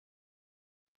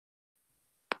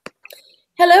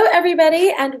Hello,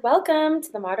 everybody, and welcome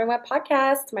to the Modern Web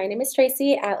Podcast. My name is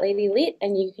Tracy at Lady Elite,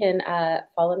 and you can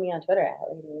follow me on Twitter at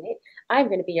Lady Elite. I'm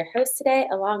going to be your host today,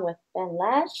 along with Ben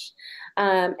Lesh,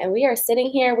 and we are sitting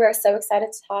here. We're so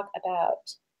excited to talk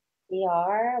about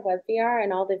VR, web VR,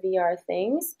 and all the VR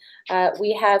things.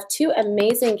 We have two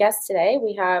amazing guests today.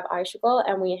 We have Aysegul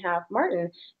and we have Martin.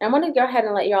 And I want to go ahead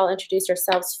and let you all introduce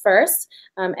yourselves first,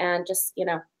 and just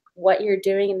what you're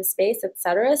doing in the space,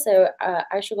 etc. So,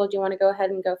 Aysegul, do you want to go ahead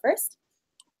and go first?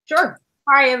 Sure.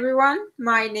 Hi, everyone.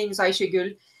 My name is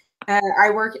Aysegul. I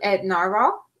work at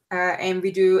Narwhal, and we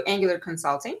do Angular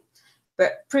consulting.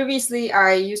 But previously,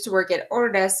 I used to work at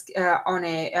Autodesk on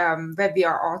a web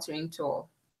VR authoring tool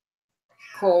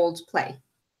called Play.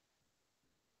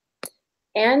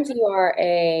 And you are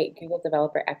a Google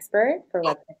developer expert for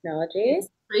web technologies.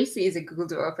 Tracy is a Google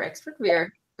developer expert. We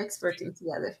are experting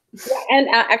together. Yeah, and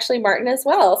actually Martin as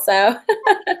well. So,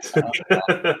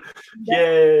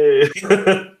 yay!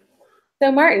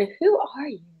 So Martin, who are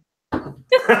you?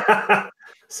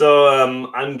 So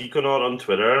I'm Geekonaut on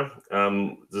Twitter.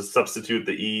 Just substitute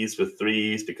the E's with 3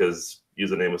 E's because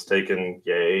username was taken.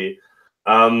 Yay!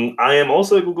 I am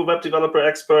also a Google Web Developer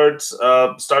expert.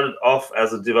 Started off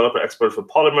as a developer expert for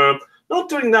Polymer. Not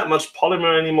doing that much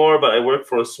Polymer anymore, but I work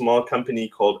for a small company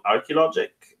called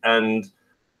Archeologic, and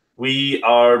we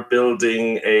are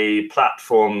building a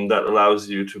platform that allows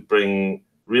you to bring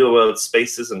real-world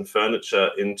spaces and furniture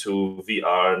into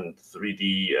VR and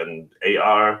 3D and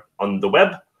AR on the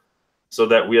web, so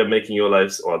that we are making your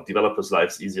lives or developers'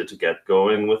 lives easier to get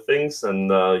going with things.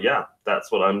 And yeah,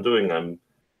 that's what I'm doing. I'm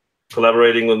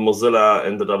collaborating with Mozilla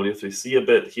and the W3C a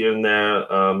bit here and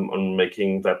there on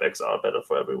making WebXR better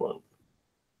for everyone.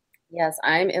 Yes,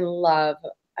 I'm in love.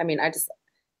 I mean,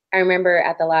 I remember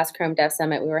at the last Chrome Dev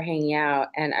Summit, we were hanging out,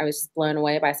 and I was just blown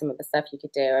away by some of the stuff you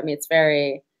could do. I mean, it's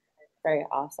very, very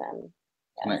awesome.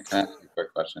 Yes. Can I ask you a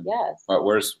quick question? Yes. But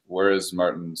where is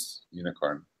Martin's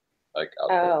unicorn? Like out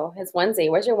there? His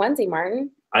onesie. Where's your onesie,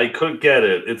 Martin? I could get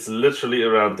it. It's literally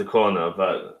around the corner,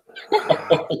 but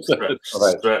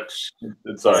stretch.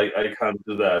 Sorry, I can't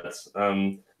do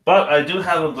that. But I do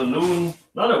have a balloon,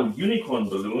 not a unicorn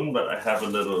balloon, but I have a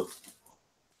little.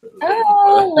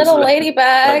 Little ladybug.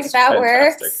 That fantastic.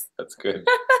 Works. That's good.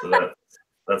 So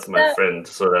that's my friend,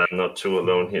 so that I'm not too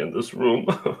alone here in this room.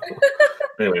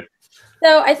 Anyway.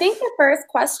 So I think the first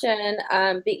question,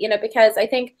 because I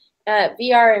think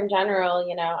VR in general,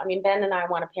 I mean, Ben and I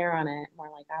want to pair on it.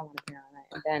 More like I want to pair on it.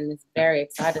 And Ben is very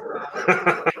excited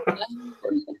about it.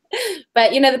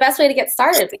 But, the best way to get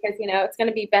started, because,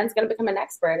 Ben's going to become an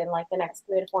expert in like the next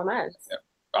 3 to 4 months. Yeah.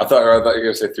 I thought you were going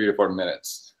to say 3 to 4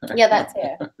 minutes. Yeah, that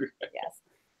too. Yes.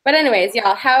 But anyways,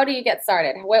 y'all, how do you get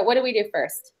started? What do we do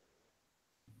first?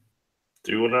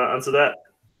 Do you want to answer that?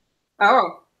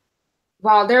 Oh,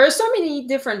 well, there are so many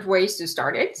different ways to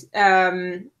start it.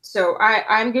 So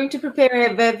I'm going to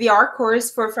prepare a web VR course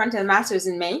for front-end masters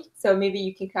in May. So maybe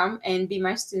you can come and be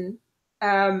my student.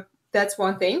 That's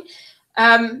one thing.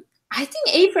 I think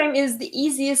A-Frame is the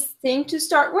easiest thing to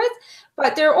start with,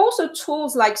 but there are also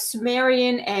tools like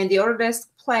Sumerian and the Autodesk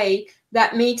Play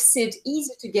that makes it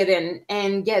easy to get in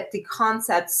and get the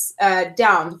concepts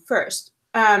down first.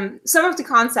 Some of the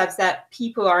concepts that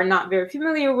people are not very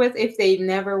familiar with if they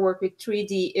never work with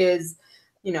 3D is,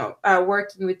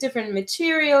 working with different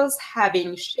materials,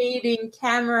 having shading,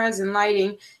 cameras, and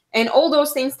lighting, and all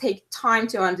those things take time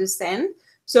to understand.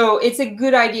 So it's a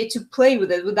good idea to play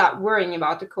with it without worrying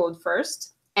about the code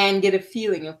first and get a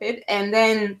feeling of it. And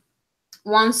then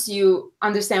once you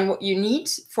understand what you need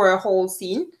for a whole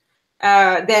scene,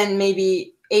 then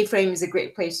maybe A-Frame is a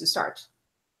great place to start.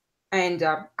 And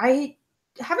I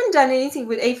haven't done anything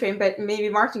with A-Frame, but maybe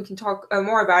Martin can talk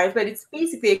more about it. But it's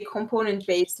basically a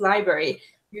component-based library.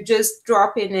 You just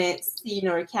drop in a scene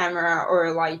or a camera or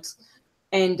a light,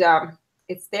 and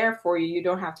it's there for you. You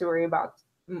don't have to worry about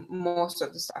most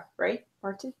of the stuff, right,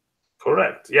 Martin?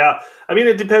 Correct. Yeah. I mean,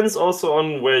 it depends also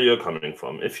on where you're coming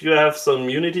from. If you have some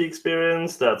Unity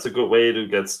experience, that's a good way to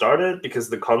get started because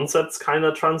the concepts kind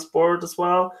of transport as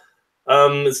well.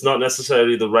 It's not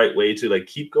necessarily the right way to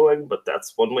keep going, but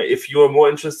that's one way. If you are more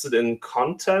interested in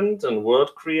content and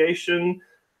world creation,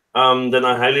 then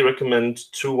I highly recommend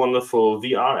 2 wonderful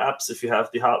VR apps if you have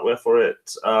the hardware for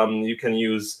it. You can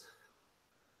use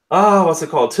what's it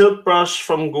called? Tilt Brush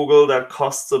from Google that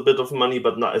costs a bit of money,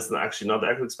 but it's actually not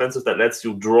that expensive. That lets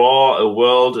you draw a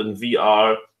world in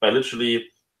VR by literally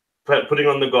putting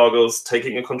on the goggles,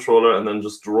 taking a controller, and then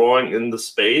just drawing in the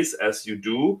space as you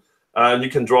do. You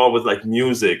can draw with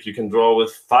music, you can draw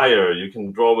with fire, you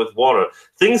can draw with water.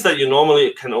 Things that you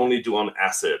normally can only do on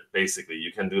acid, basically.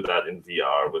 You can do that in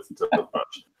VR with Tilt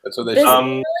Brush. That's what they This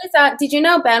should. really did you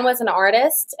know Ben was an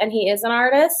artist and he is an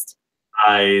artist?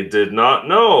 I did not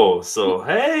know. So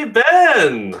hey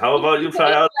Ben, how about you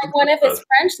try out like one of his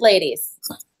French ladies.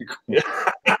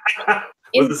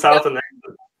 with the Southern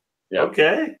accent? Yeah.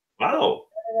 Okay. Wow.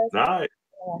 Nice.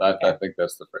 I think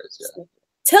that's the phrase. Yeah.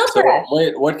 Tilt So brush.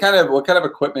 wait, what kind of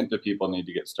equipment do people need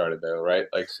to get started though? Right?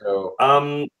 Like so.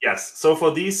 Yes. So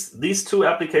for these two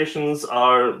applications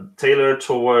are tailored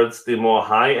towards the more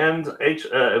high-end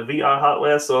VR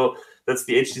hardware. So that's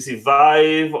the HTC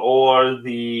Vive or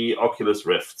the Oculus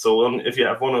Rift. So if you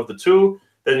have one of the two,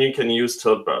 then you can use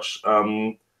Tilt Brush.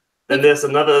 Then there's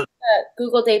another.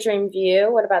 Google Daydream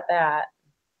View. What about that?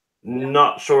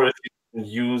 Not sure if you can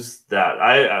use that.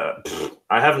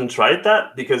 I haven't tried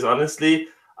that because honestly,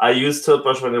 I used Tilt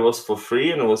Brush when it was for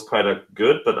free and it was quite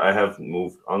good, but I have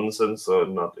moved on since, so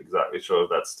I'm not exactly sure if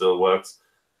that still works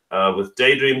with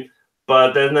Daydream.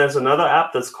 But then there's another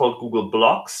app that's called Google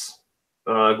Blocks.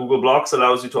 Google Blocks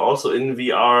allows you to also in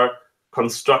VR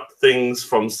construct things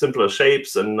from simpler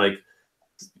shapes and like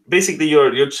basically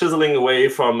you're chiseling away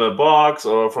from a box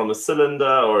or from a cylinder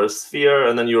or a sphere,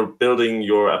 and then you're building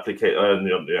your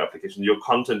application, your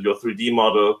content, your 3D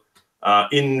model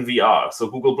in VR. So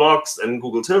Google Blocks and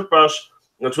Google Tilt Brush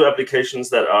are two applications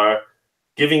that are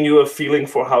giving you a feeling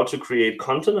for how to create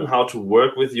content and how to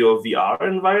work with your VR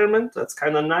environment. That's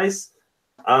kind of nice.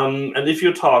 And if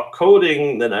you talk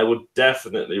coding, then I would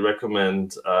definitely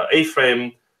recommend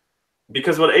A-Frame,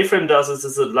 because what A-Frame does is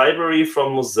it's a library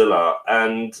from Mozilla,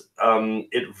 and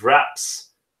it wraps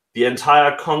the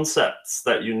entire concepts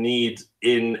that you need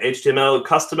in HTML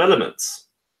custom elements.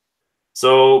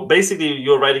 So basically,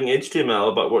 you're writing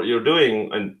HTML, but what you're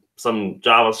doing, and some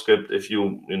JavaScript if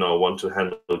you want to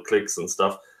handle clicks and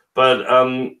stuff. But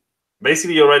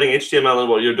basically, you're writing HTML, and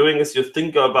what you're doing is you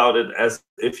think about it as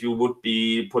if you would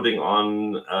be putting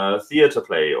on a theater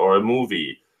play or a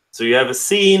movie. So you have a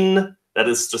scene that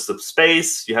is just a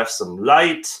space, you have some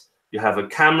light, you have a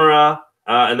camera,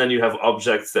 and then you have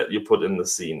objects that you put in the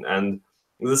scene. And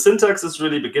the syntax is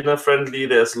really beginner-friendly.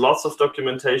 There's lots of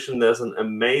documentation. There's an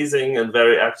amazing and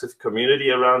very active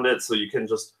community around it. So you can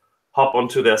just hop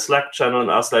onto their Slack channel and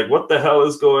ask, like, what the hell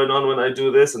is going on when I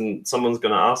do this? And someone's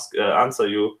going to answer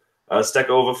you. Stack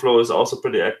Overflow is also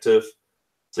pretty active.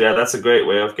 So yeah, that's a great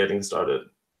way of getting started.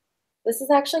 This is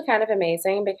actually kind of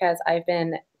amazing because I've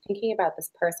been thinking about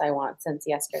this purse I want since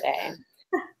yesterday.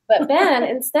 But Ben,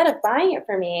 instead of buying it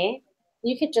for me,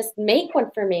 you could just make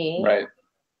one for me. Right.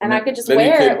 And I could just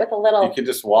wear it with a little... You could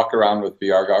just walk around with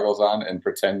VR goggles on and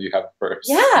pretend you have a purse.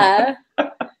 Yeah.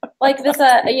 Like this,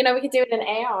 we could do it in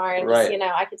AR and right. just,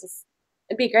 I could just...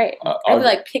 It'd be great. I could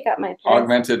like pick up my purse.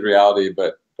 Augmented reality,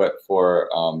 but for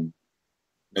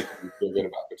making you feel good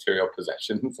about material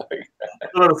possessions. I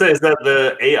was going to say, is that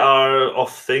the AR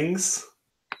of things?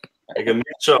 Like a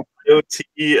mixture of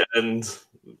IoT and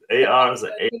AR.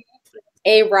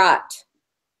 A-rot.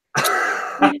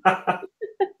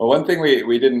 Well, one thing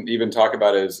we didn't even talk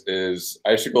about is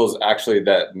Aysegul's actually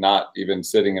that not even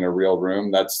sitting in a real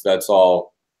room. That's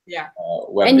all. Yeah.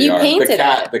 Web and VR. You painted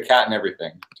the cat and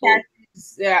everything. Cat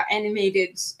is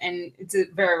animated, and it's a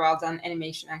very well done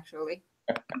animation actually.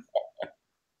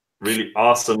 Really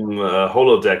awesome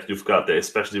holodeck you've got there,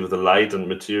 especially with the light and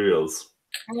materials.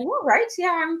 I know, right?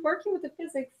 Yeah, I'm working with the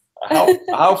physics.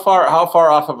 How far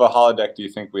off of a holodeck do you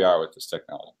think we are with this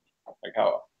technology? Like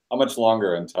how much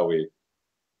longer until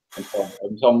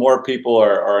more people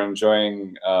are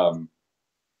enjoying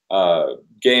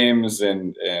games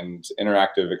and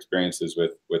interactive experiences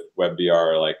with web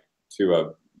VR, like to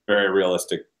a very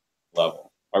realistic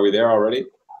level? Are we there already?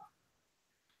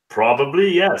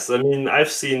 Probably, yes. I mean,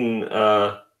 I've seen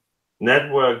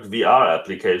networked VR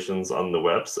applications on the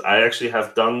webs. I actually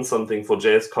have done something for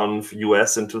JSConf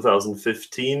US in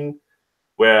 2015,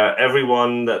 where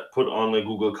everyone that put on a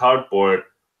Google Cardboard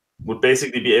would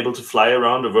basically be able to fly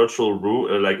around a virtual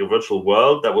room, like a virtual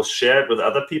world that was shared with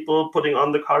other people putting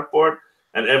on the cardboard.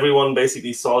 And everyone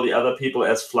basically saw the other people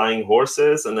as flying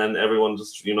horses, and then everyone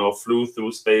just, flew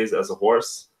through space as a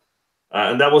horse.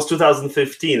 And that was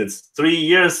 2015. It's 3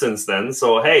 years since then.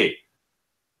 So, hey,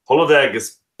 holodeck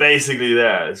is basically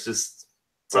there. It's just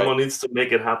someone needs to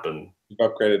make it happen. You've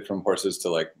upgraded from horses to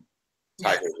like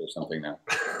tigers or something now.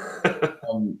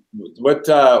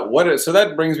 So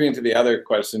that brings me into the other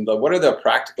question. What are the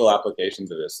practical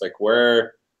applications of this? Like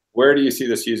where do you see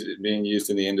this being used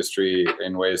in the industry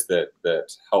in ways that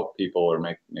help people or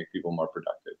make people more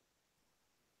productive?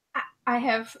 I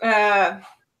have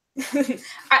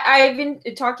I've been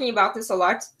talking about this a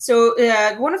lot. So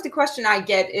one of the questions I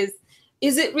get is,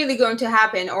 is it really going to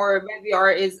happen, or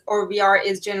VR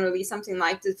is generally something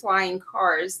like the flying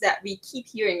cars that we keep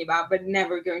hearing about but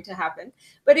never going to happen?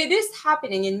 But it is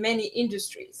happening in many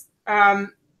industries.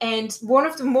 And one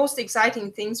of the most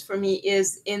exciting things for me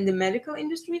is in the medical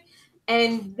industry.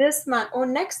 And this month or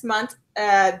next month,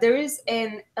 there is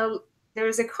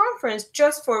a conference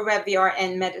just for web VR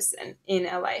and medicine in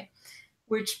LA,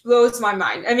 which blows my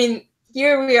mind. I mean,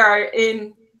 here we are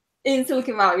in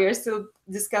Silicon Valley, we are still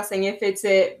discussing if it's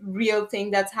a real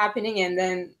thing that's happening, and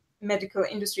then medical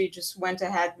industry just went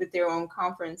ahead with their own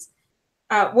conference.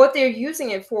 What they're using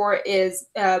it for is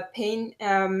pain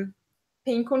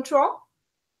control,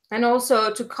 and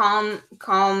also to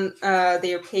calm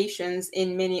their patients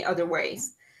in many other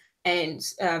ways. And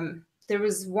there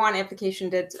was one application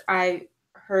that I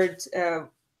heard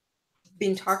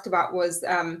being talked about was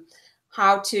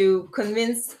how to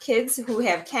convince kids who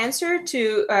have cancer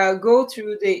to go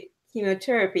through the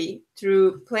chemotherapy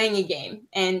through playing a game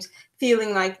and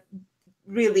feeling like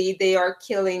really they are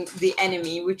killing the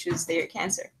enemy, which is their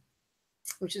cancer,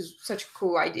 which is such a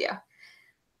cool idea.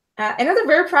 Another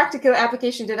very practical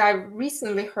application that I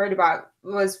recently heard about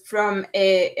was from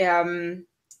an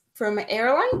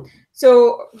airline.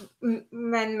 So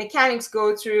when mechanics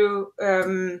go through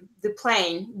the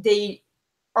plane, they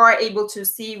are able to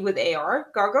see with AR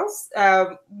goggles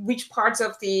which parts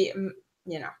of the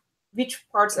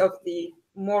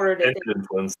motor that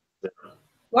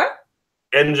what?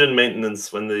 Engine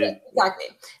maintenance when they... Yeah, exactly.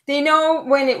 They know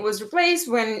when it was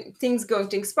replaced, when things going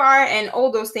to expire, and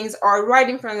all those things are right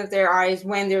in front of their eyes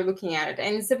when they're looking at it.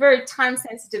 And it's a very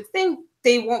time-sensitive thing.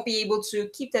 They won't be able to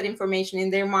keep that information in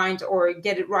their mind or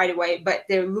get it right away, but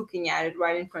they're looking at it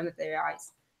right in front of their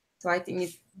eyes. So I think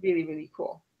it's really, really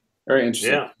cool. Very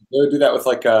interesting. Yeah. They would do that with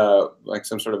like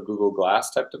some sort of Google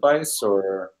Glass type device,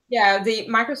 or yeah, the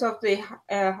Microsoft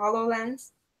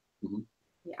HoloLens. Mm-hmm.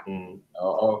 Yeah. Mm.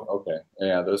 Oh, okay.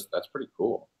 Yeah, that's pretty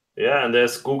cool. Yeah, and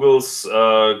there's Google's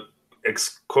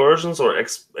excursions or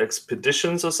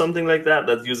expeditions or something like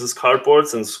that uses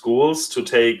cardboards in schools to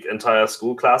take entire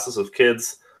school classes of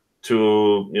kids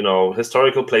to,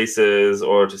 historical places,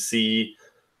 or to see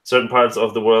certain parts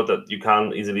of the world that you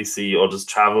can't easily see, or just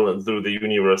travel through the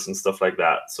universe and stuff like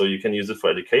that. So you can use it for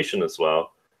education as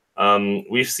well.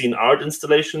 We've seen art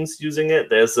installations using it.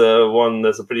 There's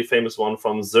a pretty famous one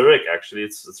from Zurich, actually.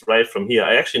 It's right from here.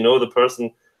 I actually know the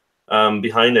person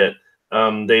behind it.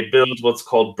 They built what's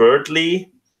called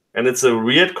Birdly, and it's a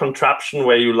weird contraption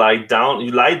where you lie down.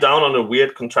 You lie down on a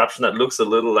weird contraption that looks a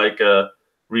little like a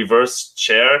reverse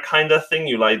chair kind of thing.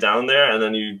 You lie down there, and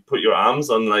then you put your arms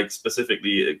on like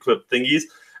specifically equipped thingies,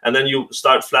 and then you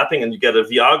start flapping, and you get a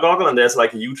VR goggle, and there's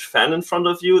like a huge fan in front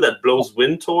of you that blows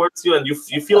wind towards you, and you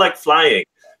feel like flying.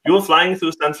 You're flying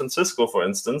through San Francisco, for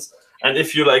instance, and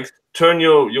if you like turn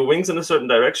your wings in a certain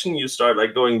direction, you start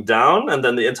like going down, and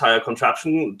then the entire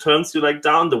contraption turns you like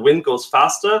down. The wind goes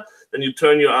faster. Then you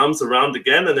turn your arms around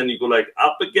again, and then you go like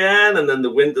up again, and then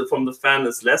the wind from the fan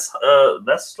is less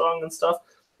strong and stuff.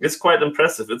 It's quite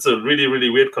impressive. It's a really, really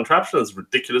weird contraption. It's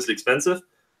ridiculously expensive,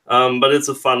 but it's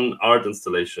a fun art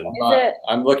installation.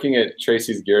 I'm looking at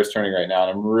Tracy's gears turning right now,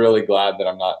 and I'm really glad that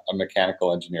I'm not a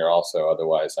mechanical engineer also.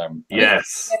 Otherwise,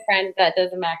 Yes. A friend that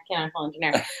does a mechanical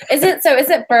engineer. Is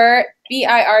it Birdly?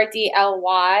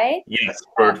 Yes,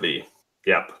 Birdly.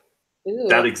 Yep. Ooh.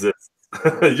 That exists.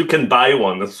 You can buy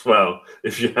one as well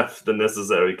if you have the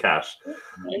necessary cash.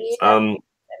 A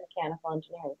mechanical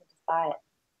engineer, we can just buy it.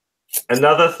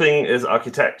 Another thing is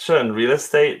architecture and real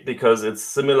estate, because it's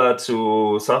similar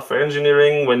to software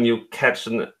engineering. When you catch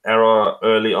an error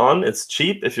early on, it's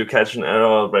cheap. If you catch an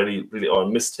error really or a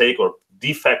mistake or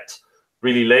defect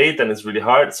really late, then it's really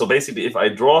hard. So basically, if I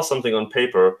draw something on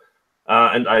paper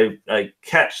and I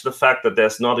catch the fact that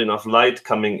there's not enough light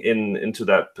coming into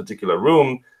that particular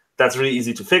room, that's really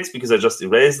easy to fix because I just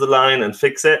erase the line and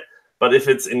fix it. But if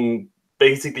it's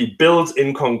basically built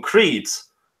in concrete,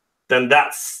 then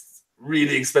that's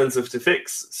really expensive to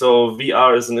fix. So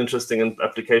VR is an interesting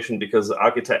application because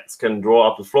architects can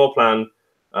draw up a floor plan,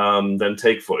 then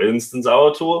take, for instance,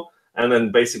 our tool, and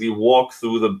then basically walk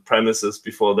through the premises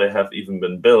before they have even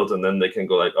been built. And then they can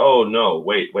go like, oh, no,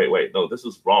 wait, no, this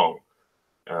was wrong.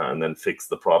 And then fix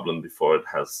the problem before it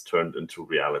has turned into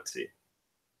reality.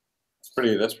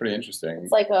 That's pretty interesting.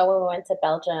 It's like when we went to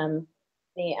Belgium,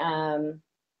 when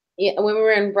we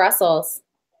were in Brussels,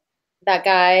 that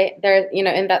guy there,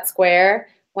 in that square,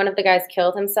 one of the guys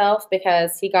killed himself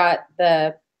because he got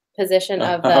the position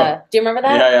of the. Do you remember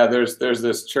that? Yeah. There's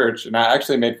this church, and I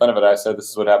actually made fun of it. I said this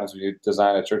is what happens when you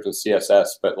design a church with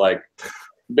CSS, but like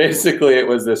basically it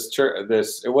was this church.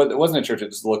 It wasn't a church. It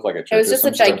just looked like a church. It was just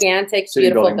a gigantic,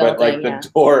 beautiful building. But like the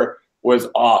door was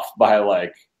off by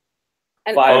like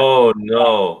And-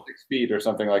 6 feet or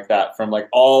something like that from like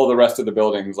all the rest of the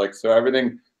buildings. Like, so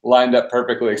everything lined up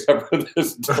perfectly except for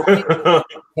this door,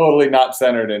 totally not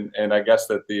centered. And I guess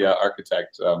that the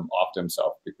architect offed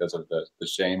himself because of the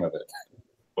shame of it.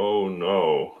 Oh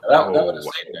no! That would have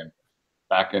saved him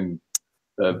back in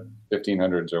the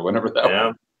 1500s or whenever that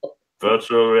was.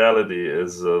 Virtual reality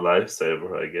is a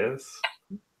lifesaver, I guess.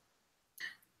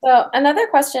 So another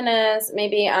question is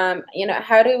maybe, you know,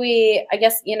 how do we, I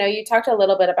guess, you know, you talked a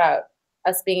little bit about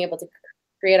us being able to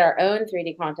create our own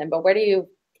 3D content, but where can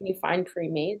you find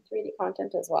pre-made 3D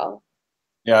content as well?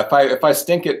 Yeah, if I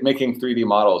stink at making 3D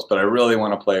models, but I really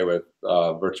want to play with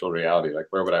virtual reality, like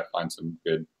where would I find some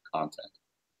good content?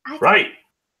 Right.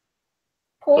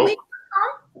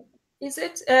 Poly.com? Is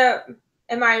it?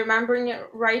 Am I remembering it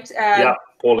right? Yeah,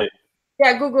 Poly.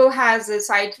 Yeah, Google has a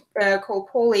site called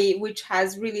Poly, which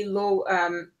has really low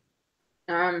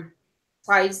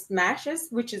sized meshes,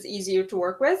 which is easier to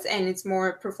work with, and it's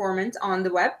more performant on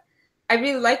the web. I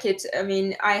really like it. I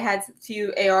mean, I had a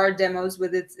few AR demos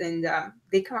with it, and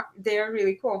they're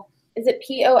really cool. Is it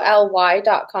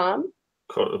poly.com?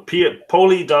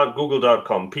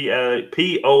 Poly.google.com.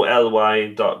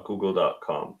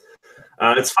 poly.google.com.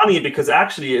 It's funny because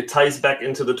actually it ties back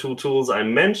into the two tools I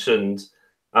mentioned.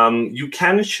 You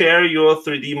can share your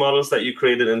 3D models that you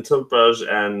created in Tiltbrush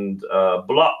and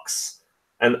blocks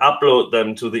and upload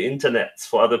them to the internet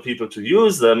for other people to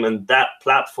use them. And that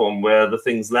platform where the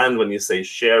things land when you say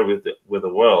share with the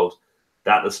world,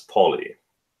 that is Poly.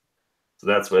 So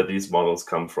that's where these models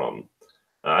come from.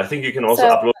 I think you can also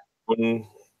upload one,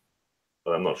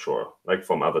 but I'm not sure. Like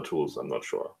from other tools, I'm not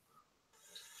sure.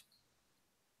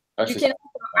 You can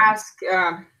ask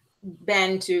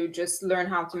Ben to just learn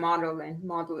how to model and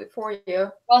model it for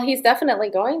you. Well, he's definitely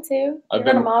going to. I've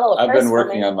been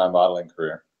working on my modeling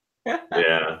career. Yeah. Go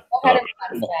ahead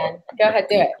and Ben. Go ahead,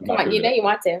 do it. Come on, you know you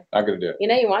want to. Not gonna do it. You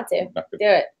know you want to. Do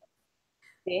it.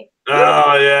 See?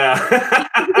 Oh yeah.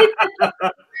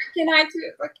 Can I do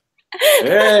it? Like,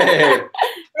 hey.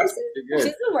 She's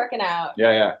been working out.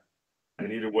 Yeah. I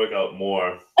need to work out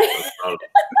more.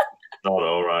 Not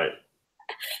all right.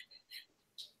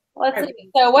 Let's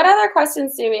see. So what other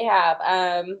questions do we have?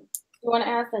 You want to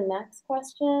ask the next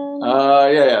question?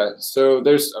 Yeah. So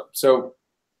there's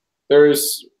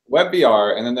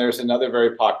WebVR, and then there's another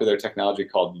very popular technology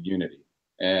called Unity,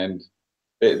 and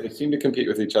they seem to compete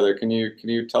with each other. Can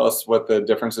you tell us what the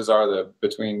differences are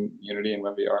between Unity and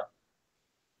WebVR?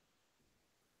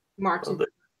 Martin.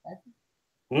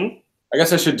 I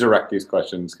guess I should direct these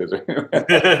questions because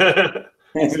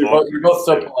you're both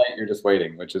so polite. You're just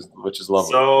waiting, which is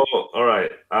lovely. So all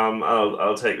right,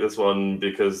 I'll take this one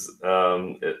because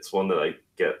it's one that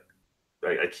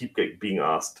I keep being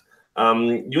asked.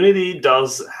 Unity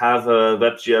does have a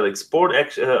WebGL export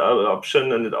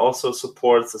option, and it also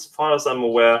supports, as far as I'm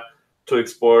aware, to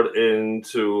export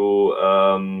into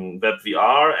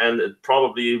WebVR, and it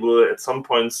probably will at some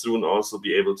point soon also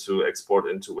be able to export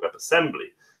into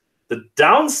WebAssembly. The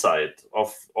downside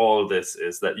of all this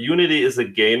is that Unity is a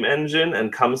game engine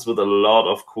and comes with a lot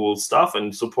of cool stuff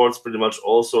and supports pretty much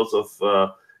all sorts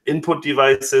of input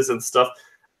devices and stuff.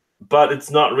 But it's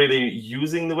not really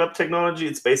using the web technology.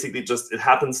 It's basically just, it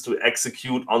happens to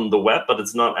execute on the web, but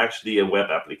it's not actually a web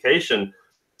application.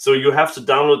 So you have to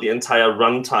download the entire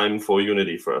runtime for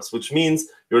Unity first, which means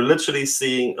you're literally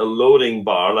seeing a loading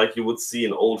bar like you would see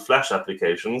in old Flash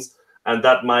applications. And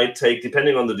that might take,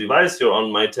 depending on the device you're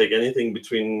on, might take anything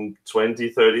between 20,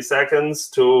 30 seconds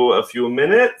to a few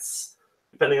minutes,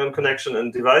 depending on connection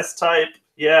and device type.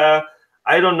 Yeah.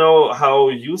 I don't know how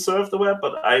you surf the web,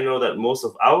 but I know that most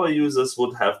of our users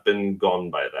would have been gone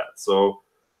by that. So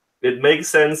it makes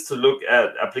sense to look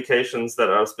at applications that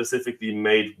are specifically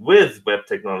made with web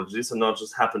technologies and not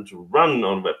just happen to run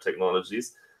on web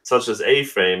technologies, such as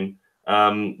A-Frame,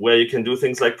 where you can do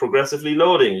things like progressively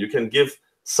loading. You can give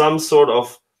some sort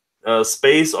of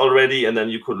space already, and then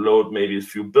you could load maybe a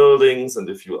few buildings and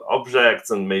a few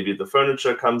objects, and maybe the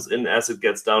furniture comes in as it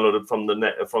gets downloaded from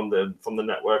the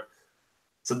network.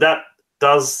 So that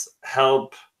does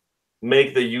help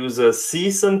make the user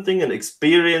see something and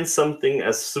experience something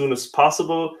as soon as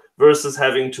possible versus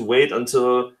having to wait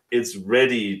until it's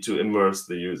ready to immerse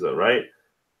the user, right?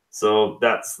 So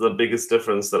that's the biggest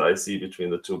difference that I see between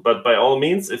the two. But by all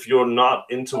means, if you're not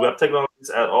into web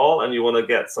technologies at all and you want to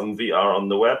get some VR on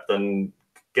the web, then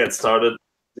get started.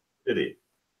 It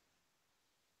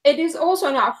is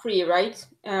also not free, right,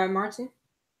 Martin?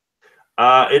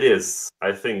 It is.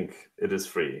 I think it is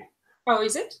free. Oh,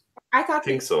 is it? I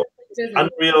think so.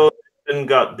 Unreal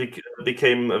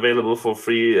became available for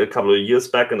free a couple of years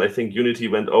back, and I think Unity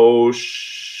went, oh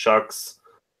shucks,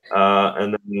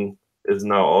 and then is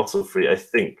now also free, I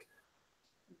think.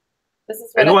 This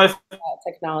is what I know about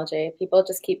technology. People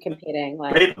just keep competing.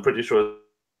 Like, I'm pretty sure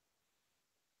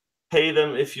pay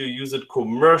them if you use it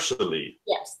commercially.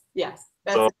 Yes, yes.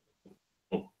 That's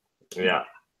yeah.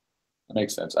 That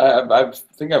makes sense. I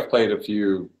think I've played a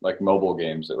few like mobile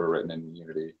games that were written in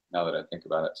Unity. Now that I think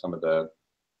about it, some of the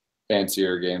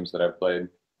fancier games that I've played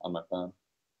on my phone.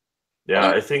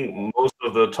 Yeah, I think most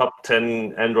of the top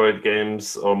 10 Android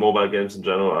games or mobile games in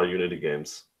general are Unity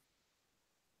games.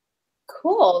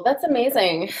 Cool. That's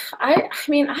amazing. I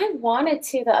mean, I wanted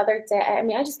to the other day. I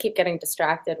mean, I just keep getting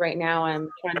distracted right now. I'm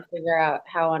trying to figure out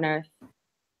how on earth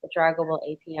the draggable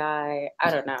API. I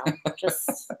don't know.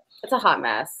 Just it's a hot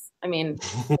mess. I mean,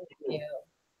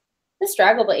 this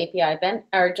draggable API, Ben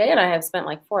or Jay and I have spent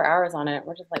like 4 hours on it.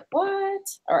 We're just like, what?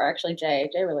 Or actually, Jay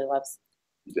really loves.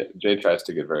 Jay tries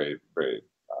to get very, very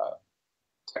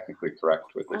technically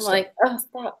correct with this. I'm like, oh,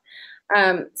 stop.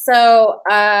 So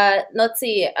let's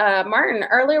see. Martin,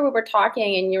 earlier we were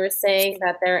talking and you were saying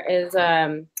that there is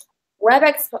WebXR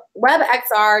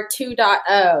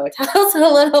 2.0. Tell us a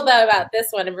little bit about this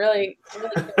one. I'm really cool.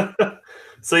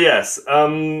 So yes,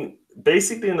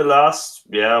 basically in the last,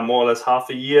 more or less half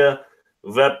a year,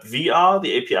 WebVR,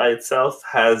 the API itself,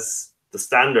 has the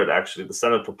standard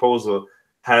proposal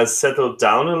has settled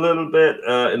down a little bit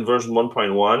in version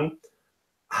 1.1.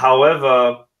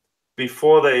 However,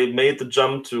 before they made the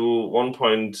jump to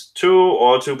 1.2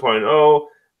 or 2.0,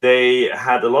 they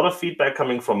had a lot of feedback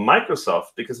coming from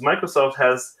Microsoft, because Microsoft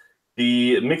has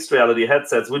the mixed reality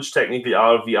headsets, which technically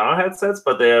are VR headsets,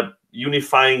 but they're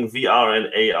unifying VR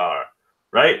and AR,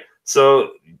 right?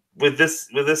 So with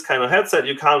this kind of headset,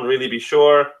 you can't really be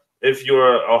sure if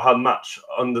you're, or how much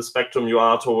on the spectrum you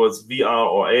are towards VR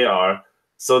or AR.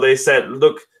 So they said,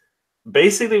 look,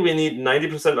 basically we need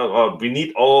 90% or we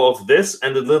need all of this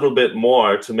and a little bit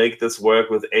more to make this work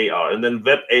with AR. And then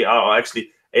Web AR, or actually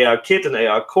AR Kit and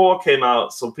AR Core came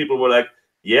out. So people were like,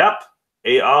 yep,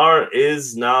 AR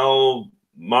is now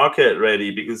market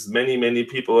ready, because many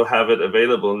people have it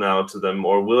available now to them,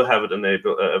 or will have it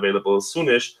available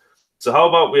soonish. So how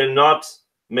about we're not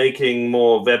making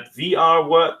more Web VR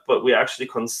work, but we're actually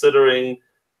considering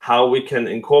how we can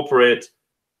incorporate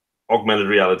augmented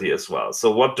reality as well.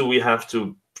 So what do we have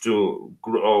to do,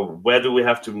 or where do we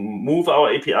have to move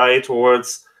our API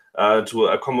towards to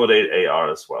accommodate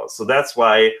AR as well? So that's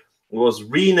why it was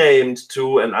renamed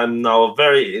to, and I'm now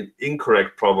very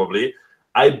incorrect probably,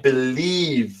 I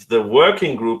believe the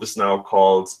working group is now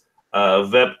called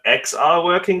WebXR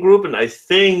Working Group, and I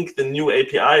think the new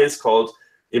API is called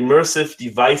Immersive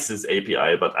Devices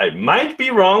API, but I might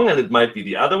be wrong, and it might be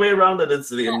the other way around, that it's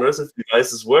the Immersive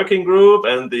Devices Working Group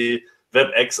and the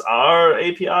WebXR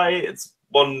API. It's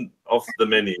one of the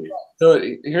many. So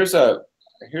here's a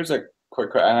quick,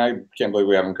 and I can't believe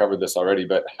we haven't covered this already,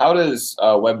 but how does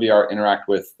WebVR interact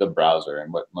with the browser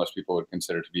and what most people would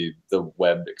consider to be the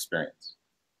web experience?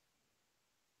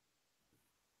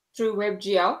 Through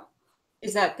WebGL?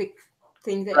 Is that the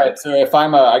thing that? Right. So if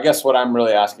I'm I guess what I'm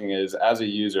really asking is, as a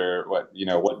user,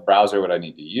 what browser would I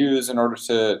need to use in order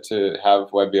to have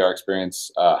WebVR experience?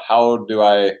 How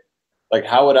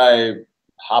would I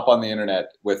hop on the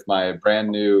internet with my brand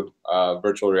new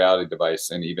virtual reality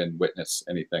device and even witness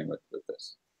anything with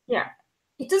this? Yeah.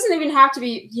 It doesn't even have to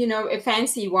be, a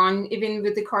fancy one. Even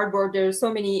with the cardboard, there's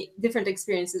so many different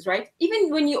experiences, right? Even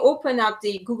when you open up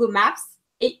the Google Maps,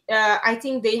 I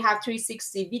think they have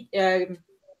 360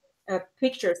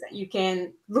 pictures that you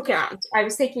can look at. I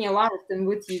was taking a lot of them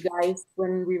with you guys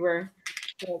when we were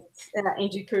at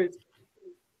NG Cruise.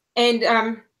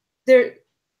 And they're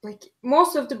like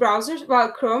most of the browsers,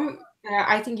 well, Chrome,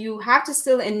 I think you have to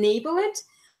still enable it.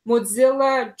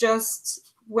 Mozilla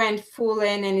just went full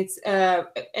in, and it's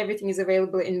everything is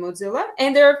available in Mozilla.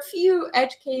 And there are a few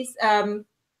edge case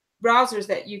browsers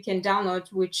that you can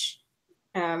download, which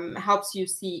helps you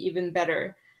see even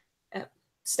better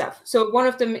stuff. So one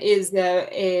of them is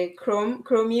a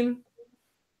Chromium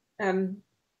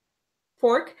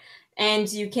fork,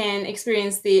 and you can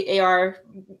experience the AR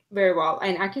very well.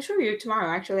 And I can show you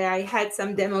tomorrow. Actually, I had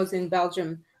some demos in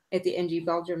Belgium at the NG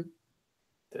Belgium.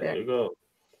 There you go.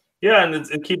 Yeah, and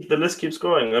the list keeps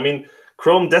growing. I mean,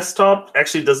 Chrome Desktop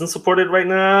actually doesn't support it right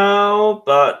now,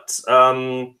 but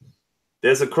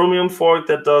there's a Chromium fork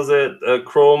that does it.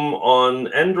 Chrome on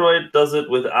Android does it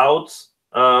without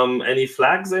any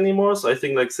flags anymore. So I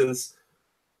think like since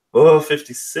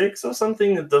 56 or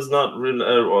something. It does not really,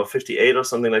 or 58 or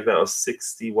something like that, or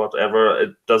 60, whatever.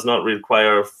 It does not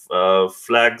require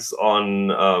flags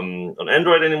on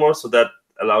Android anymore, so that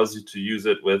allows you to use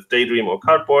it with Daydream or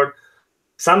Cardboard.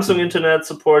 Samsung Internet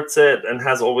supports it and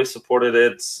has always supported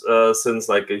it since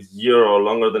like a year or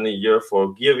longer than a year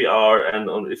for Gear VR.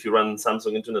 And if you run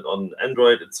Samsung Internet on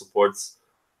Android, it supports,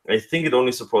 I think it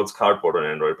only supports Cardboard on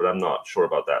Android, but I'm not sure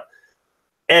about that.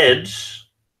 Edge.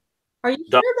 Are you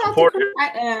sure about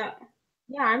the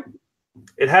yeah.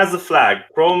 It has the flag.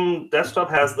 Chrome Desktop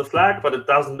has the flag, but it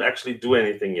doesn't actually do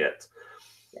anything yet.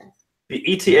 Yes. The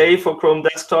ETA for Chrome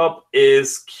Desktop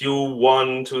is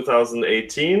Q1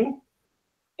 2018.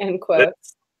 End quote.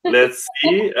 Let's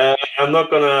see. I'm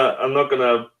not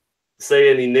gonna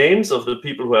say any names of the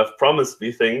people who have promised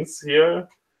me things here.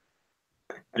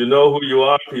 You know who you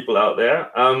are, people out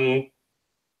there.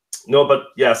 No, but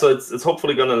yeah, so it's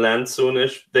hopefully gonna land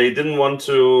soonish. They didn't want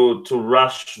to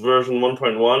rush version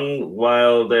 1.1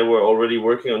 while they were already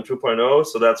working on 2.0,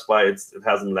 so that's why it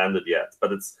hasn't landed yet.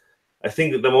 But I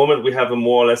think at the moment we have a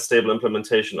more or less stable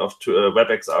implementation of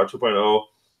WebXR 2.0.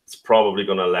 It's probably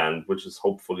gonna land, which is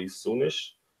hopefully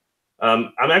soonish.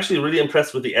 I'm actually really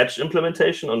impressed with the Edge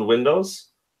implementation on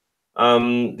Windows.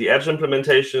 The Edge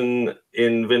implementation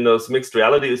in Windows Mixed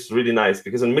Reality is really nice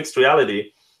because in Mixed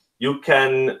Reality, you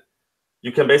can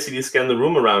basically scan the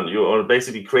room around you or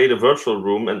basically create a virtual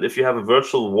room. And if you have a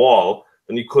virtual wall,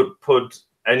 then you could put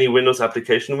any Windows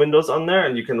application windows on there.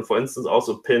 And you can, for instance,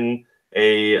 also pin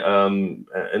an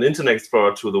Internet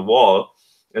Explorer to the wall.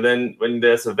 And then when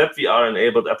there's a WebVR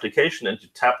enabled application and you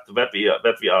tap the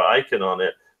WebVR icon on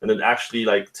it, and it actually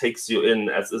like takes you in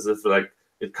as if like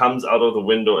it comes out of the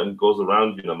window and goes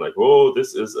around you. And I'm like, oh,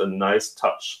 this is a nice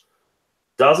touch.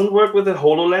 Doesn't work with the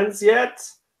HoloLens yet,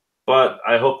 but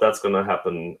I hope that's going to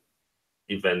happen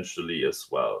eventually as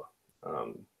well.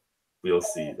 We'll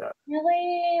see that.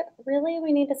 Really,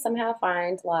 we need to somehow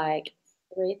find like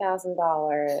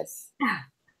 $3,000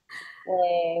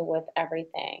 play with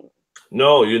everything.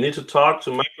 No, you need to talk to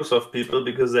Microsoft people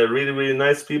because they're really, really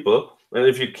nice people. And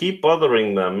if you keep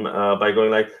bothering them by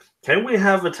going like, can we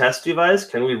have a test device?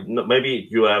 Can we, maybe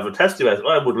you have a test device. Oh,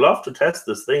 I would love to test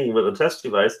this thing with a test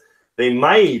device. They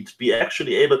might be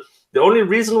actually able. The only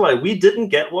reason why we didn't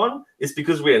get one is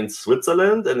because we're in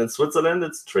Switzerland, and in Switzerland,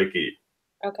 it's tricky.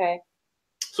 Okay.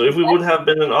 So if we would have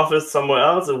been in office somewhere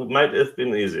else, it might have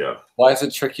been easier. Why is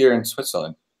it trickier in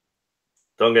Switzerland?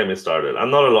 Don't get me started. I'm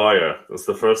not a lawyer. That's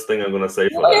the first thing I'm going to say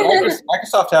for that.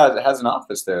 Microsoft has an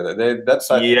office there.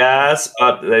 Yes,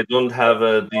 but they don't have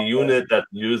the unit that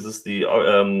uses the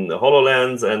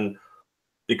HoloLens, and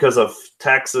because of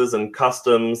taxes and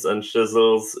customs and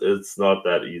chisels, it's not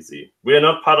that easy. We are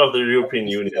not part of the European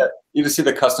Union. You just see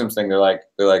the customs thing. They're like,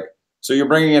 so you're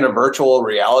bringing in a virtual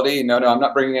reality? No, I'm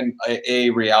not bringing in a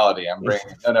reality. I'm bringing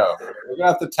no. We're gonna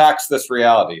have to tax this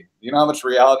reality. You know how much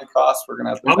reality costs? We're gonna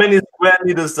have to. How many square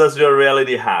meters does your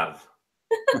reality have?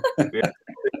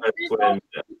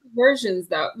 Versions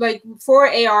though, like for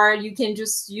AR, you can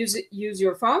just use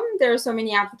your phone. There are so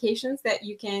many applications that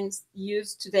you can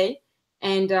use today,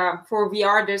 and for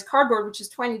VR, there's Cardboard, which is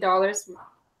 $20.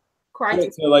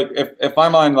 Quite. So like if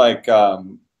I'm on like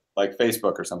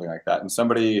Facebook or something like that, and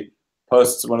somebody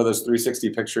posts one of those 360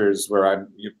 pictures where I'm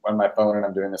on my phone and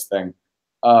I'm doing this thing,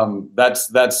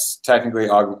 that's technically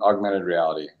augmented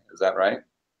reality. Is that right?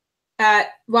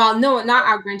 Well, no, not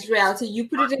augmented reality. You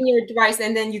put it in your device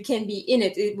and then you can be in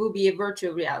it. It will be a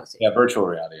virtual reality. Yeah, virtual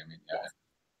reality. I mean, yeah.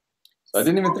 So I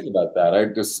didn't even think about that. I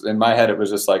just, in my head, it was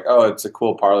just like, oh, it's a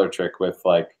cool parlor trick with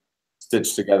like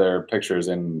stitched together pictures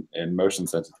in motion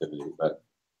sensitivity. But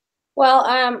well,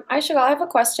 Aysegul, I have a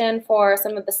question for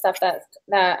some of the stuff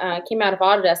that came out of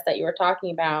Autodesk that you were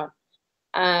talking about.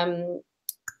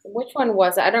 Which one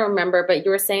was it? I don't remember, but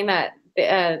you were saying that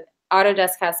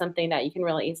Autodesk has something that you can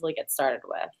really easily get started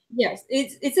with. Yes,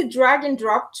 it's a drag and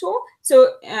drop tool.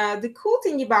 So the cool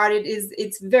thing about it is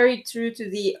it's very true to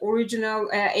the original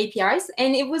APIs,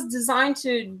 and it was designed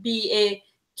to be a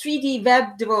 3D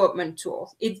web development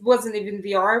tool. It wasn't even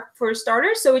VR for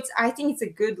starters, so I think it's a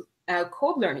good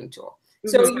code learning tool.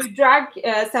 So you drag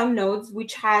some nodes,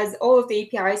 which has all of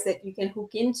the APIs that you can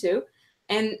hook into,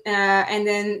 and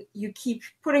then you keep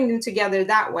putting them together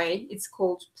that way. It's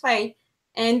called Play.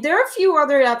 And there are a few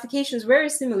other applications very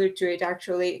similar to it,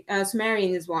 actually.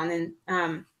 Sumerian is one,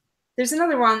 and there's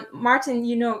another one. Martin,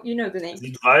 you know the name.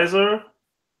 Advisor?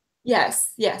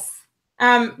 Yes.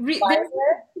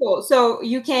 Cool. So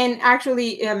you can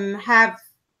actually have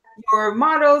your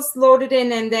models loaded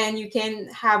in, and then you can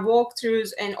have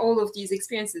walkthroughs and all of these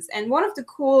experiences. And one of the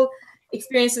cool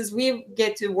experiences we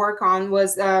get to work on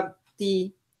was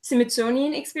the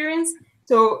Smithsonian experience.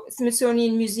 So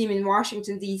Smithsonian Museum in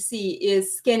Washington, D.C.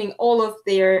 is scanning all of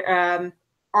their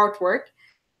artwork,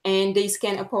 and they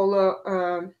scan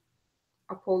Apollo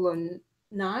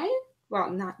 9? Well,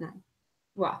 not 9.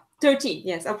 Well, 13.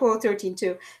 Yes, Apollo 13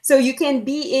 too. So you can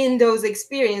be in those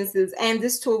experiences, and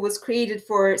this tool was created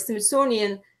for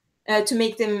Smithsonian to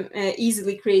make them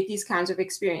easily create these kinds of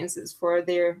experiences for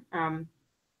their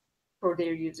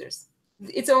users.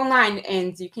 It's online,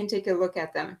 and you can take a look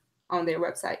at them on their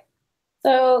website.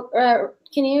 So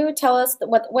can you tell us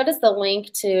what is the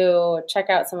link to check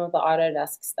out some of the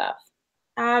Autodesk stuff?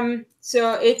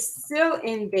 So it's still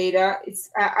in beta. It's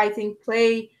I think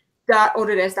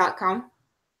play.autodesk.com.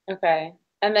 Okay.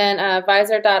 And then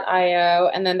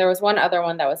visor.io, and then there was one other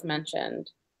one that was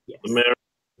mentioned. Yes.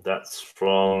 That's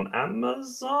from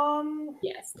Amazon?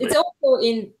 Yes. It's also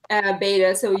in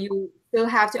beta, so you still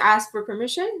have to ask for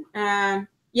permission.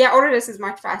 Yeah, Autodesk is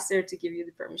much faster to give you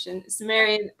the permission.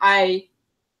 Sumerian,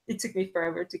 it took me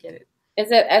forever to get it.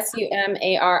 Is it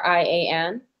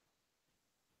SUMARIAN?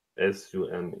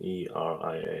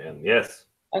 SUMERIAN. Yes.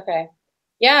 Okay.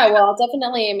 Yeah, well, I'll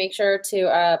definitely make sure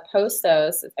to post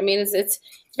those. I mean, it's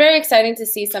very exciting to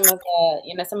see some of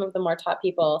the, some of the more top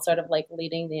people sort of like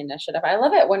leading the initiative. I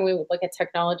love it when we look at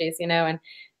technologies, and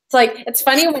it's like, it's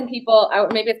funny when people,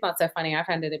 maybe it's not so funny. I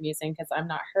find it amusing because I'm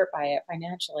not hurt by it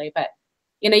financially, but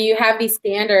you have these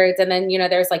standards, and then,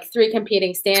 there's like 3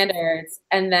 competing standards,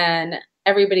 and then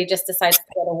everybody just decides to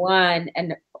go to one,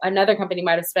 and another company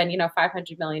might have spent,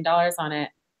 $500 million on it.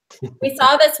 We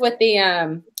saw this with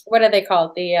the, what are they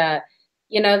called? The,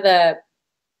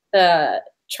 the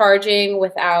charging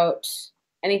without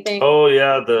anything. Oh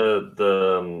yeah,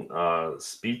 the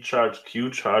speed charge,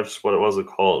 Q charge. What was it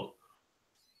called?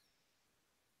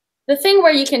 The thing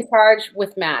where you can charge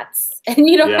with mats, and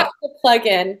you don't have to plug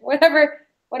in whatever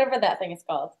that thing is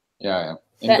called. Yeah.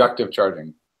 Inductive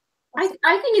charging. I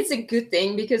think it's a good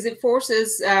thing because it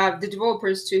forces the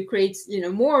developers to create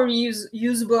more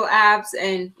usable apps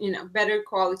and better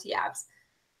quality apps.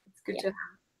 It's good to have.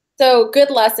 So good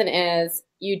lesson is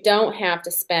you don't have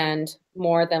to spend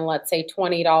more than, let's say,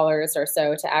 $20 or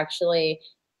so to actually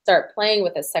start playing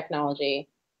with this technology.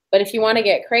 But if you want to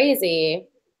get crazy,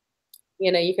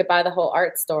 you could buy the whole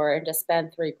art store and just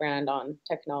spend $3,000 on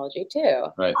technology too.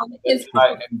 Right. And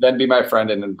then be my friend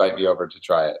and invite me over to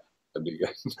try it. That'd be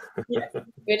good.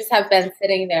 You just have Ben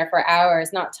sitting there for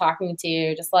hours, not talking to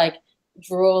you, just like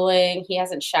drooling. He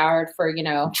hasn't showered for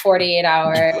 48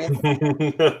 hours.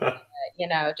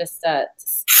 Just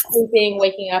sleeping,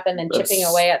 waking up, and then chipping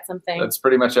away at something. That's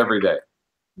pretty much every day.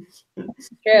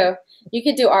 True. You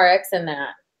could do RX in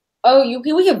that. Oh,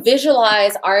 we could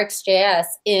visualize RxJS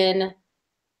in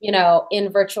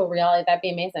virtual reality. That'd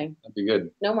be amazing. That'd be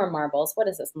good. No more marbles. What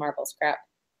is this marbles crap?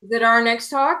 Is it our next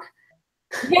talk?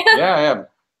 Yeah.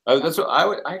 That's what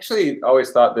I actually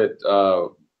always thought that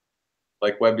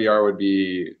like WebVR would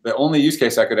be the only use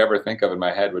case I could ever think of in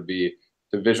my head would be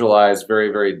to visualize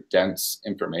very, very dense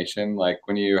information. Like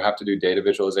when you have to do data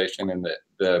visualization and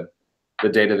the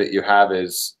data that you have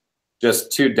is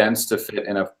just too dense to fit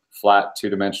in a flat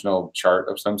 2-dimensional chart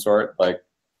of some sort. Like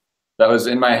that was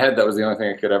in my head. That was the only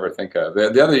thing I could ever think of.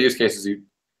 The other use cases you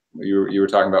were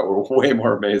talking about were way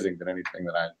more amazing than anything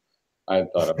that I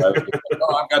had thought of. I was like,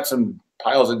 I've got some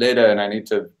piles of data and I need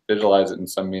to visualize it in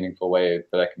some meaningful way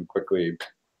that I can quickly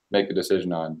make a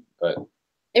decision on. But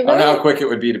I don't know how quick it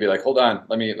would be to be like, hold on,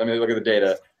 let me look at the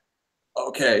data.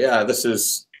 Okay, yeah, this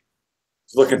is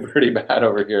looking pretty bad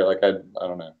over here. Like I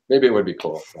don't know. Maybe it would be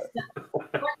cool. But.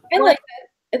 I like it.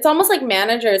 It's almost like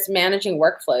managers managing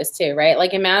workflows too, right?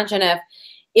 Like imagine if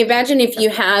you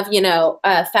have,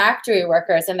 factory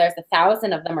workers and there's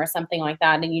 1,000 of them or something like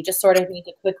that, and you just sort of need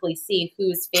to quickly see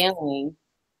who's failing.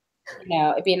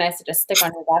 It'd be nice to just stick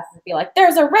on your desk and be like,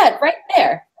 there's a red right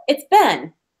there. It's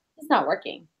Ben. It's not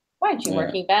working. Why aren't you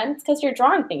working, Ben? It's because you're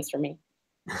drawing things for me.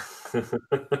 For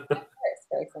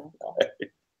example.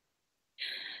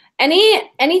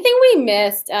 Anything we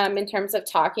missed in terms of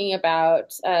talking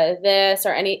about this,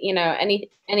 or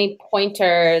any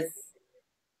pointers?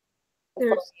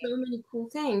 There's so many cool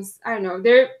things. I don't know.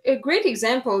 They're great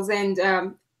examples, and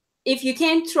if you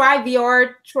can't try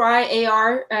VR, try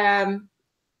AR.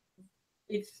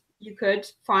 If you could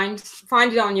find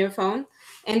it on your phone,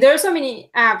 and there are so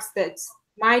many apps that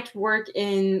might work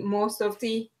in most of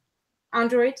the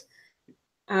Android.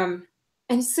 And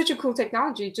it's such a cool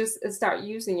technology. Just start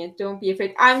using it. Don't be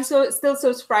afraid. I'm still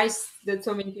so surprised that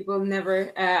so many people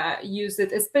never use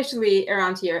it, especially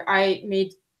around here. I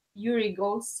made Yuri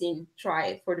Goldstein try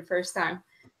it for the first time.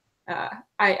 I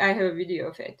have a video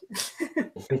of it.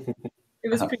 It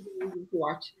was pretty amazing to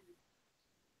watch.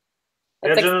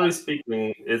 Yeah, generally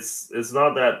speaking, it's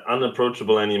not that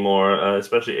unapproachable anymore.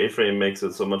 Especially A-Frame makes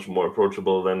it so much more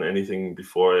approachable than anything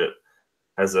before it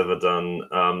has ever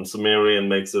done. Sumerian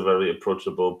makes it very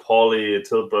approachable. Poly,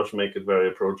 Tilt Brush make it very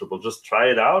approachable. Just try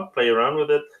it out, play around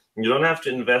with it. You don't have to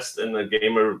invest in a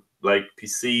gamer like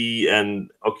PC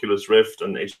and Oculus Rift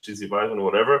and HTC Vive and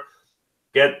whatever.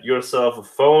 Get yourself a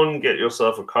phone, get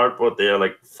yourself a cardboard. They are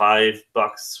like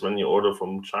 $5 when you order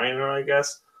from China, I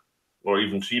guess, or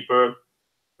even cheaper.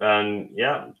 And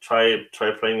yeah, try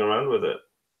playing around with it.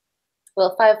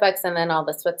 Well, $5 and then all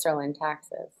the Switzerland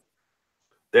taxes.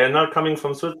 They're not coming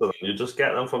from Switzerland. You just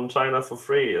get them from China for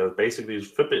free. Basically,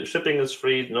 shipping is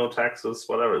free, no taxes,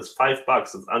 whatever. It's $5.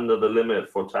 It's under the limit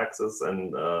for taxes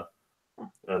and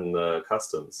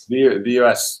customs. The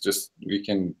US, just, we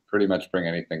can pretty much bring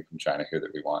anything from China here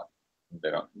that we want.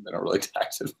 They don't really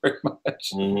tax it very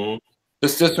much. Mm-hmm.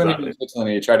 Just when you're in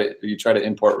Switzerland, you try to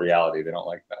import reality. They don't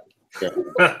like that.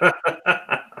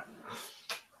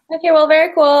 Okay, well,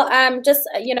 very cool. Just,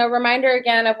 reminder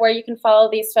again of where you can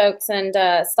follow these folks and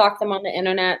stalk them on the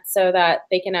internet so that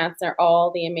they can answer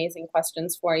all the amazing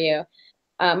questions for you.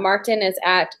 Martin is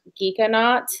at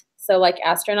Geekonaut, so like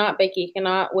astronaut, but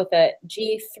Geekonaut with a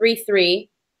G33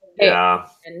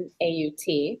 and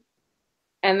AUT.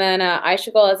 And then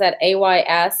Aysegul is at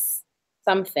AYS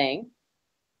something,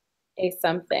 a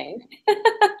something.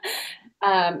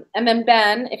 And then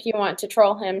Ben, if you want to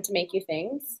troll him to make you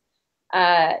things,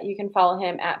 you can follow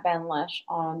him at Ben Lesh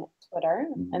on Twitter.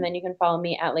 And then you can follow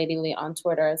me at Lady Lee on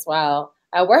Twitter as well.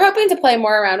 We're hoping to play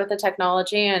more around with the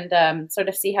technology and sort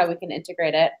of see how we can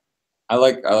integrate it. I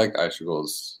like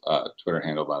Aysegul's Twitter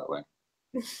handle, by the way.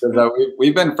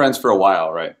 We've been friends for a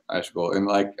while, right, Aysegul? And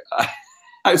like,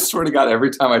 I swear to God, every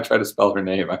time I try to spell her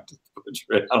name, I have to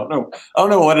butcher it. I don't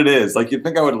know what it is. Like, you'd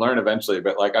think I would learn eventually,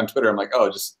 but like on Twitter, I'm like, oh,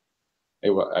 just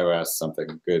AYS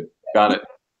something. Good, got it.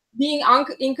 Being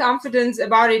in confidence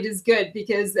about it is good,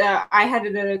 because I had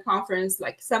it at a conference,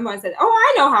 like someone said, oh,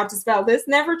 I know how to spell this,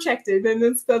 never checked it, and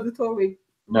then spelled it totally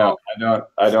wrong. No,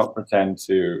 I don't pretend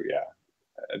to. Yeah,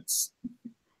 it's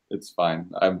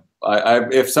fine.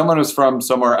 If someone was from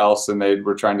somewhere else and they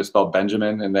were trying to spell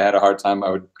Benjamin and they had a hard time, I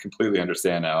would completely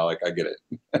understand now. Like, I get it.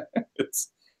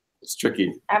 It's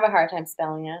tricky. I have a hard time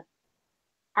spelling it.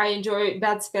 I enjoy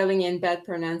bad spelling and bad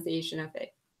pronunciation of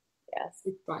it. Yes,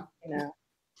 it's fun.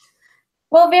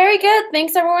 Well, very good.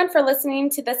 Thanks, everyone, for listening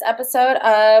to this episode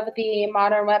of the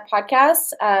Modern Web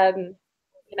Podcast. Hope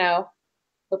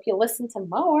you listen to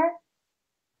more.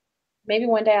 Maybe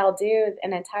one day I'll do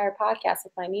an entire podcast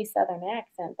with my new Southern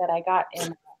accent that I got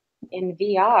in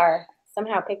VR.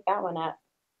 Somehow picked that one up.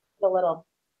 The little.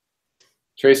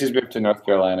 Tracy's moved to North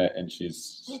Carolina, and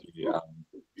she's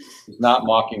not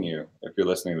mocking you. If you're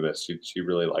listening to this, she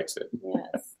really likes it.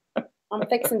 Yes, I'm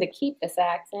fixing to keep this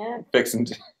accent. Fixing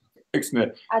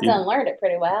it. I done learned it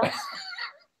pretty well.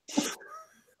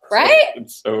 Right?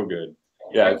 It's so good.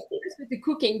 Yeah. It's good. With the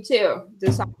cooking too.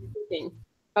 The Southern cooking.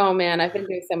 Oh man, I've been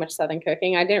doing so much Southern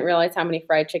cooking. I didn't realize how many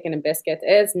fried chicken and biscuits.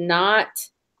 It's not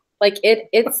like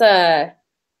it's a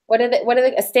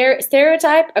a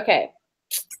stereotype? Okay.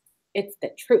 It's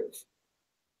the truth.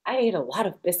 I ate a lot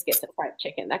of biscuits and fried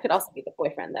chicken. That could also be the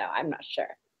boyfriend though. I'm not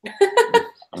sure.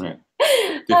 All right.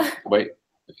 Wait,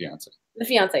 the fiance. The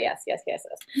fiance, yes.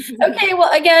 Okay, well,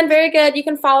 again, very good. You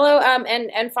can follow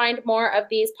and find more of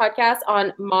these podcasts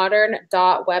on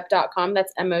modern.web.com.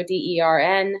 That's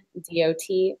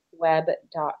MODERN.DOT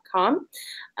web.com.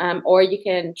 Or you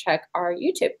can check our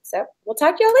YouTube. So we'll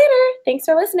talk to you later. Thanks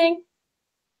for listening.